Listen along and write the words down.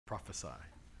prophesy.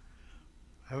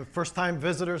 Have first-time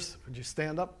visitors? Would you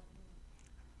stand up?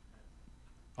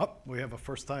 Oh, we have a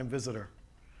first-time visitor.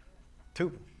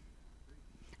 2.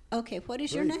 Okay, what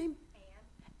is 3. your name?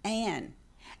 Anne.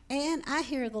 Anne, I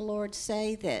hear the Lord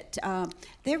say that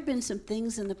there have been some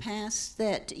things in the past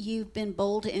that you've been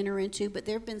bold to enter into, but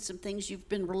there have been some things you've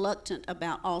been reluctant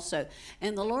about also.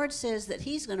 And the Lord says that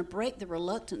He's going to break the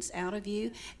reluctance out of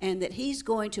you, and that He's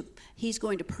going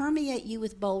to permeate you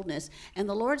with boldness. And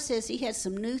the Lord says He has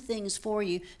some new things for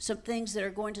you, some things that are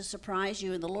going to surprise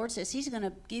you. And the Lord says He's going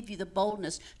to give you the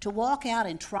boldness to walk out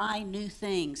and try new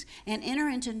things and enter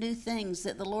into new things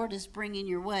that the Lord is bringing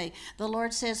your way. The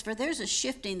Lord says, for there's a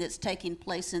shifting that's taking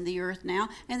place in the earth now,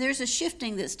 and there's a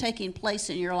shifting that's taking place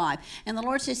in your life. And the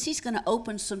Lord says He's going to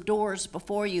open some doors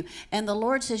before you. And the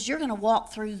Lord says you're going to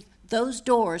walk through those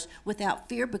doors without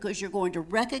fear, because you're going to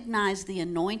recognize the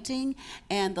anointing.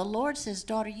 And the Lord says,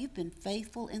 daughter, you've been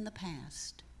faithful in the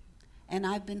past, and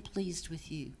I've been pleased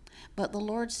with you. But the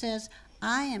Lord says,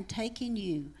 I am taking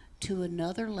you to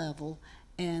another level.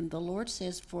 And the Lord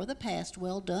says, for the past,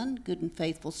 well done, good and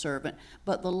faithful servant.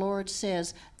 But the Lord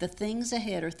says, the things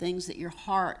ahead are things that your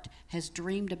heart has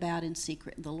dreamed about in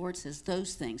secret. And the Lord says,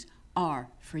 those things are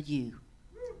for you.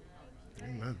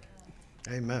 Amen.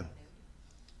 Amen.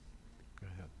 Go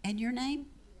ahead. And your name?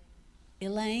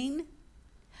 Elaine?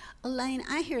 Elaine,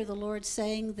 I hear the Lord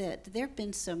saying that there have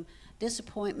been some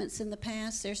disappointments in the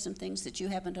past. There's some things that you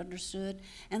haven't understood.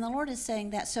 And the Lord is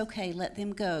saying that's okay, let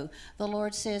them go. The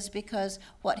Lord says, because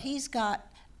what He's got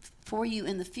for you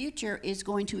in the future is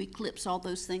going to eclipse all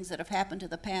those things that have happened to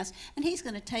the past. And He's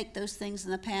going to take those things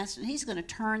in the past and He's going to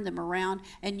turn them around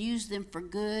and use them for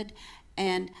good.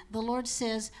 And the Lord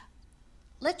says,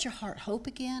 let your heart hope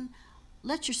again.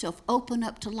 Let yourself open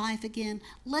up to life again.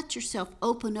 Let yourself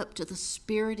open up to the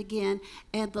Spirit again.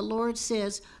 And the Lord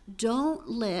says, don't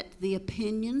let the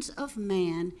opinions of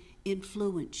man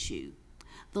influence you.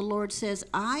 The Lord says,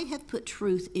 I have put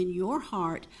truth in your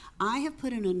heart. I have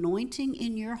put an anointing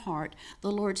in your heart.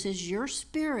 The Lord says, your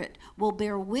spirit will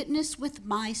bear witness with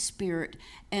my spirit.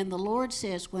 And the Lord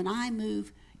says, when I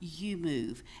move, you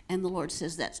move. And the Lord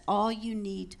says, that's all you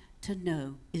need to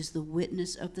know is the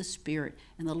witness of the Spirit.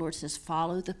 And the Lord says,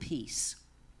 follow the peace.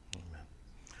 Amen.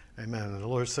 Amen. And the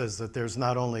Lord says that there's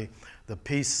not only the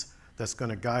peace that's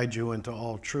going to guide you into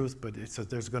all truth, but it says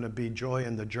there's going to be joy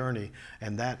in the journey.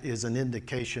 And that is an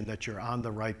indication that you're on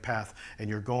the right path and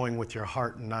you're going with your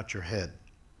heart and not your head.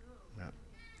 Yeah.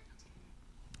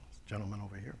 Gentleman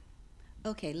over here.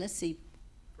 Okay, let's see.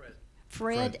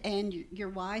 Fred and your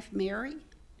wife, Mary.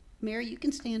 Mary, you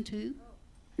can stand too.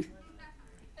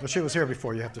 Well, she was here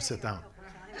before. You have to sit down.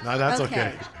 No, that's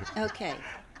okay. Okay.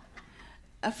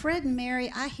 Fred and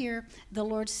Mary, I hear the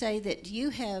Lord say that you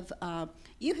have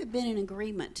been in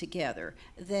agreement together,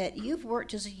 that you've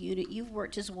worked as a unit, you've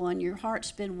worked as one, your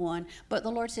heart's been one, but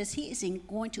the Lord says He is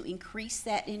going to increase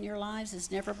that in your lives as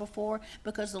never before,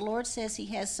 because the Lord says He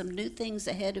has some new things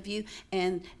ahead of you,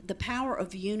 and the power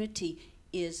of unity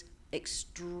is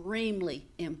extremely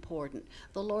important.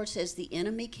 The Lord says the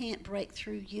enemy can't break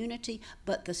through unity,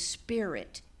 but the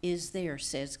Spirit is there,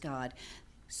 says God.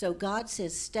 So God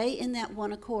says, stay in that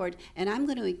one accord, and I'm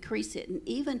going to increase it and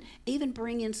even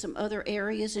bring in some other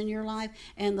areas in your life.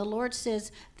 And the Lord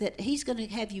says that He's going to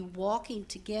have you walking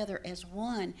together as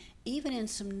one, even in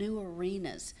some new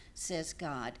arenas, says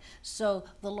God. So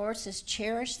the Lord says,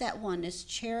 cherish that oneness,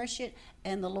 cherish it.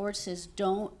 And the Lord says,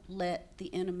 don't let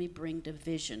the enemy bring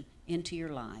division into your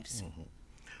lives. Mm-hmm.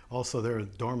 Also, there are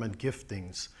dormant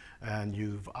giftings, and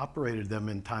you've operated them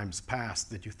in times past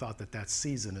that you thought that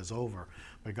season is over.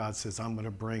 But God says, I'm going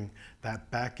to bring that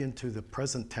back into the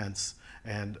present tense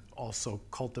and also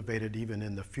cultivate it even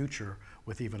in the future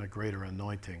with even a greater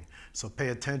anointing. So pay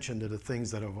attention to the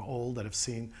things that are old, that have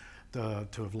seen to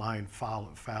have lying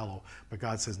fallow. But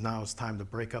God says, now it's time to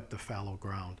break up the fallow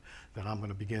ground, that I'm going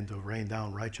to begin to rain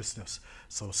down righteousness.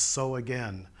 So sow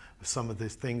again some of the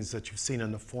things that you've seen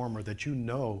in the former that you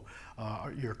know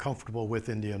you're comfortable with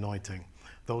in the anointing.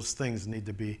 Those things need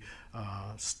to be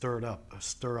stir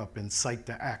up, incite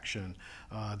to action.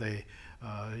 They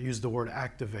use the word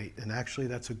activate, and actually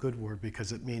that's a good word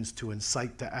because it means to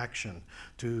incite to action,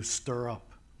 to stir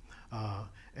up.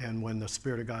 And when the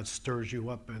Spirit of God stirs you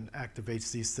up and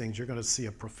activates these things, you're going to see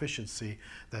a proficiency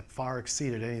that far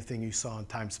exceeded anything you saw in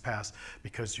times past,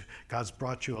 because God's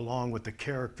brought you along with the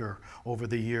character over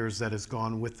the years that has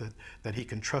gone with it, that He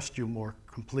can trust you more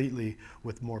completely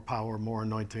with more power, more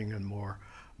anointing, and more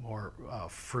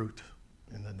fruit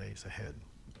in the days ahead.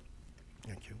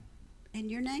 Thank you. And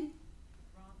your name?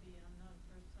 Robbie, I'm not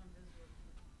a first-time visitor,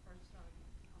 first time.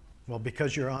 Well,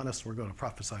 because you're honest, we're going to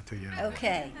prophesy to you.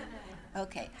 Okay.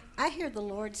 Okay. I hear the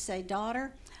Lord say,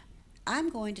 daughter, I'm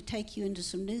going to take you into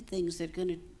some new things that are going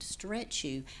to stretch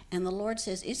you. And the Lord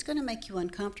says, it's going to make you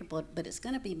uncomfortable, but it's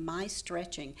going to be my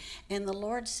stretching. And the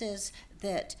Lord says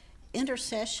that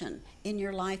intercession in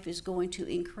your life is going to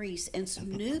increase, and some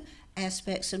new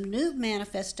aspects, some new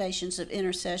manifestations of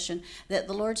intercession that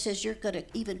the Lord says you're going to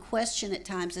even question at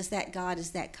times, is that God,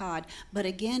 is that God? But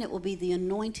again, it will be the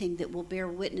anointing that will bear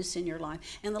witness in your life.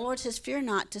 And the Lord says, fear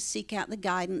not to seek out the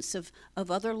guidance of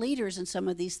other leaders in some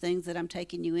of these things that I'm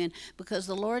taking you in, because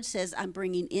the Lord says I'm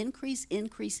bringing increase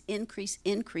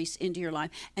into your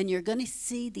life, and you're going to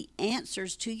see the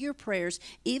answers to your prayers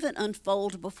even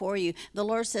unfold before you. The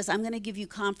Lord says, I'm going to give you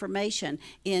confirmation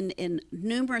in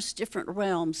numerous different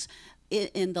realms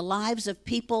in the lives of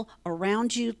people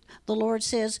around you, the Lord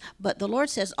says. But the Lord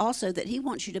says also that he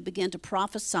wants you to begin to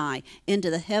prophesy into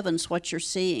the heavens what you're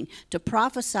seeing, to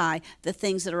prophesy the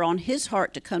things that are on his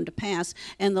heart to come to pass.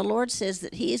 And the Lord says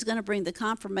that he is going to bring the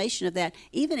confirmation of that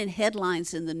even in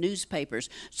headlines in the newspapers.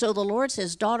 So the Lord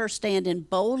says, daughter, stand and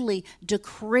boldly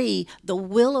decree the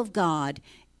will of God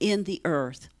in the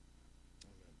earth.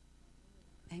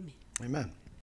 Amen. Amen.